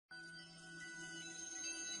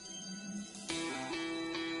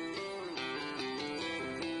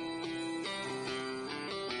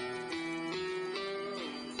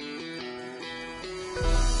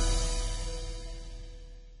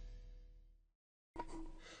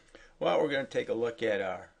Well, we're going to take a look at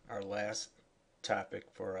our last topic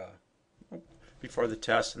for before the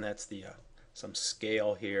test, and that's the some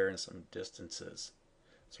scale here and some distances.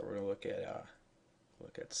 So we're going to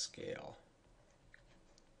look at scale.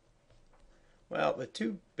 Well, the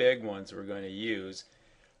two big ones we're going to use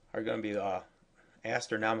are going to be the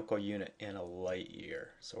astronomical unit and a light year.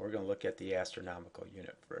 So we're going to look at the astronomical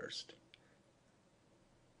unit first.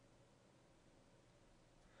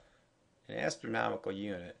 An astronomical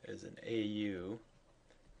unit is an AU,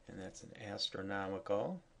 and that's an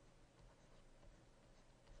astronomical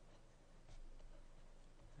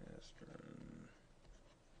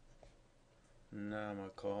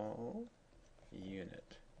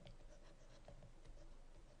unit.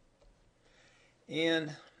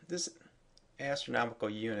 And this astronomical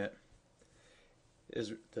unit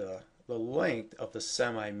is the length of the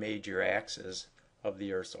semi-major axis of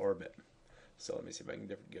the Earth's orbit. So let me see if I can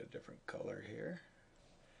get a different color here.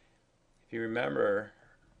 If you remember,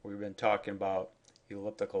 we've been talking about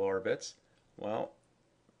elliptical orbits. Well,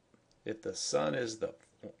 if the sun is the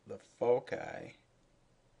foci,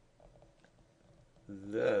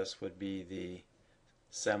 this would be the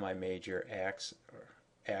semi-major axis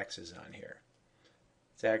on here.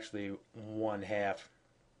 It's actually 1/2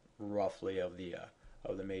 roughly of the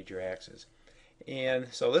major axis.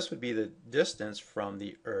 And so this would be the distance from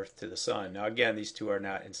the Earth to the Sun. Now again, these two are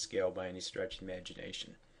not in scale by any stretch of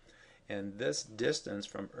imagination. And this distance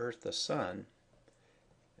from Earth to Sun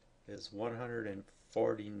is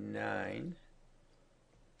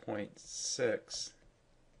 149.6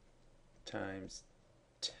 times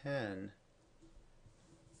 10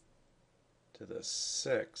 to the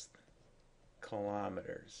 6th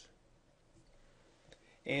kilometers.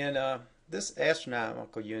 And this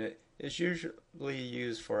astronomical unit is usually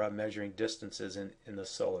used for measuring distances in the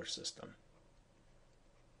solar system.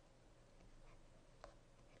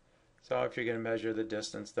 So if you're going to measure the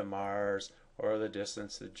distance to Mars or the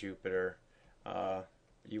distance to Jupiter,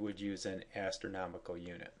 you would use an astronomical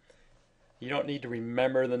unit. You don't need to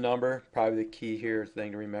remember the number. Probably the key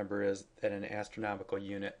thing to remember is that an astronomical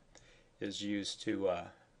unit is used to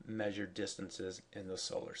measure distances in the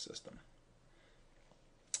solar system.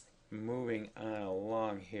 Moving on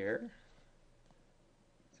along here,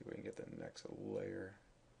 see if we can get the next layer.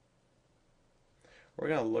 We're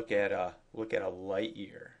going to look at a light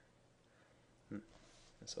year. And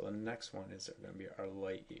so the next one is going to be our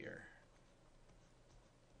light year.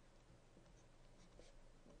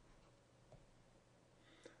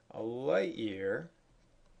 A light year,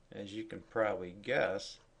 as you can probably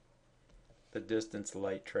guess, the distance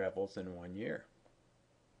light travels in 1 year.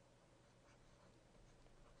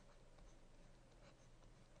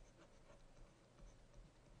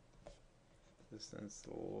 Distance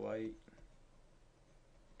light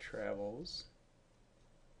travels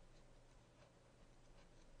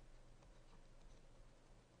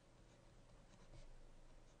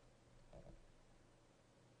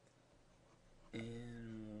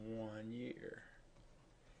in 1 year,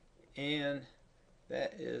 and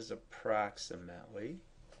that is approximately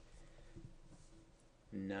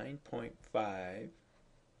 9.5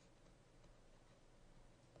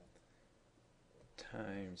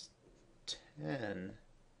 times 10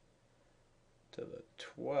 to the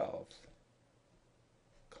 12th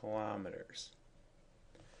kilometers.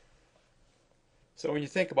 So when you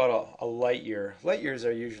think about a light year, light years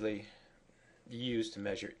are usually used to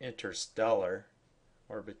measure interstellar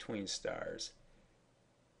or between stars.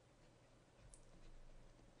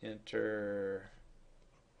 Interstellar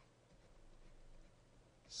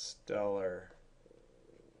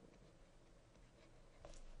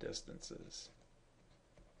distances.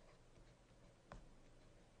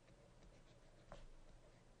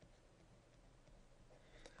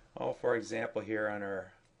 Oh, for example, here on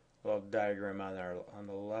our little diagram on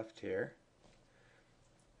the left here,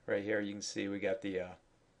 right here, you can see we got the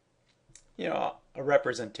a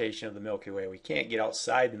representation of the Milky Way. We can't get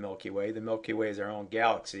outside the Milky Way. The Milky Way is our own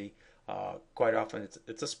galaxy. Quite often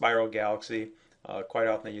it's a spiral galaxy. Quite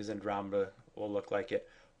often they use Andromeda, will look like it.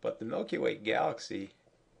 But the Milky Way galaxy,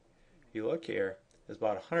 if you look here, is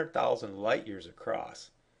about 100,000 light years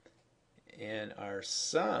across. And our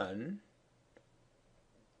sun,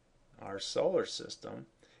 our solar system,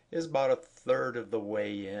 is about 1/3 of the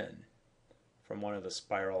way in from one of the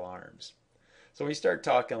spiral arms. So when you start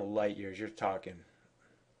talking light years, you're talking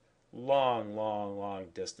long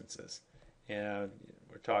distances. And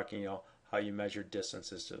we're talking, how you measure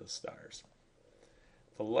distances to the stars.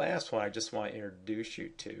 The last one I just want to introduce you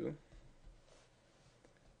to,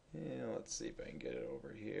 and let's see if I can get it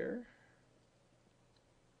over here,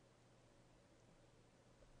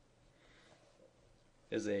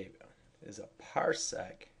 is a is a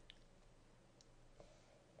parsec.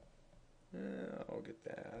 I'll get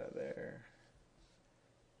that out of there.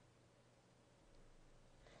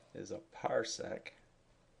 Is a parsec.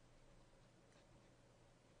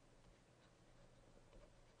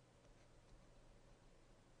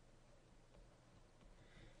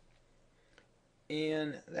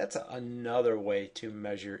 And that's another way to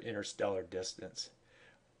measure interstellar distance.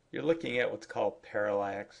 You're looking at what's called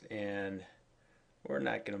parallax, and we're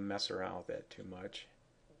not going to mess around with that too much.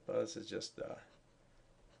 But this is just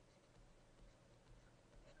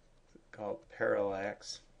called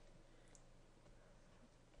parallax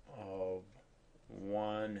of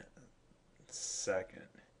 1 second.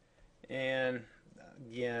 And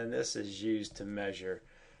again, this is used to measure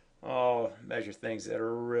things that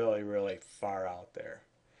are really, really far out there.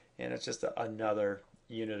 And it's just another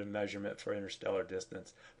unit of measurement for interstellar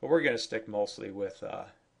distance. But we're going to stick mostly with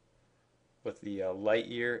the light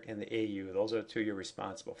year and the AU. Those are the two you're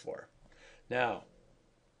responsible for. Now,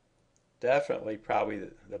 definitely probably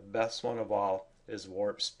the best one of all is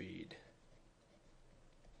warp speed.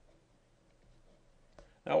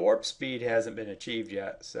 Now, warp speed hasn't been achieved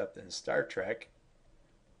yet except in Star Trek.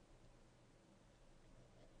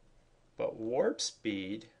 But warp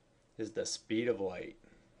speed is the speed of light.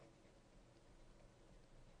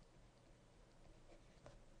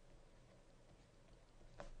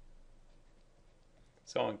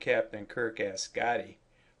 So when Captain Kirk asks Scotty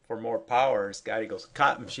for more power, Scotty goes,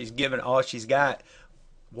 Cotton, she's given all she's got,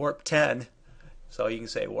 warp 10. So you can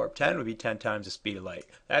say warp 10 would be 10 times the speed of light.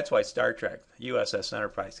 That's why Star Trek, USS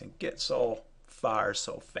Enterprise, can get so far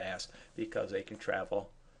so fast, because they can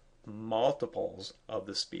travel multiples of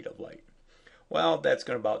the speed of light. Well, that's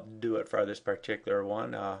going to about do it for this particular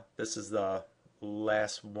one. This is the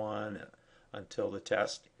last one until the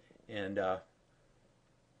test. And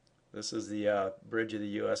this is the bridge of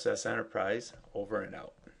the USS Enterprise. Over and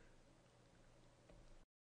out.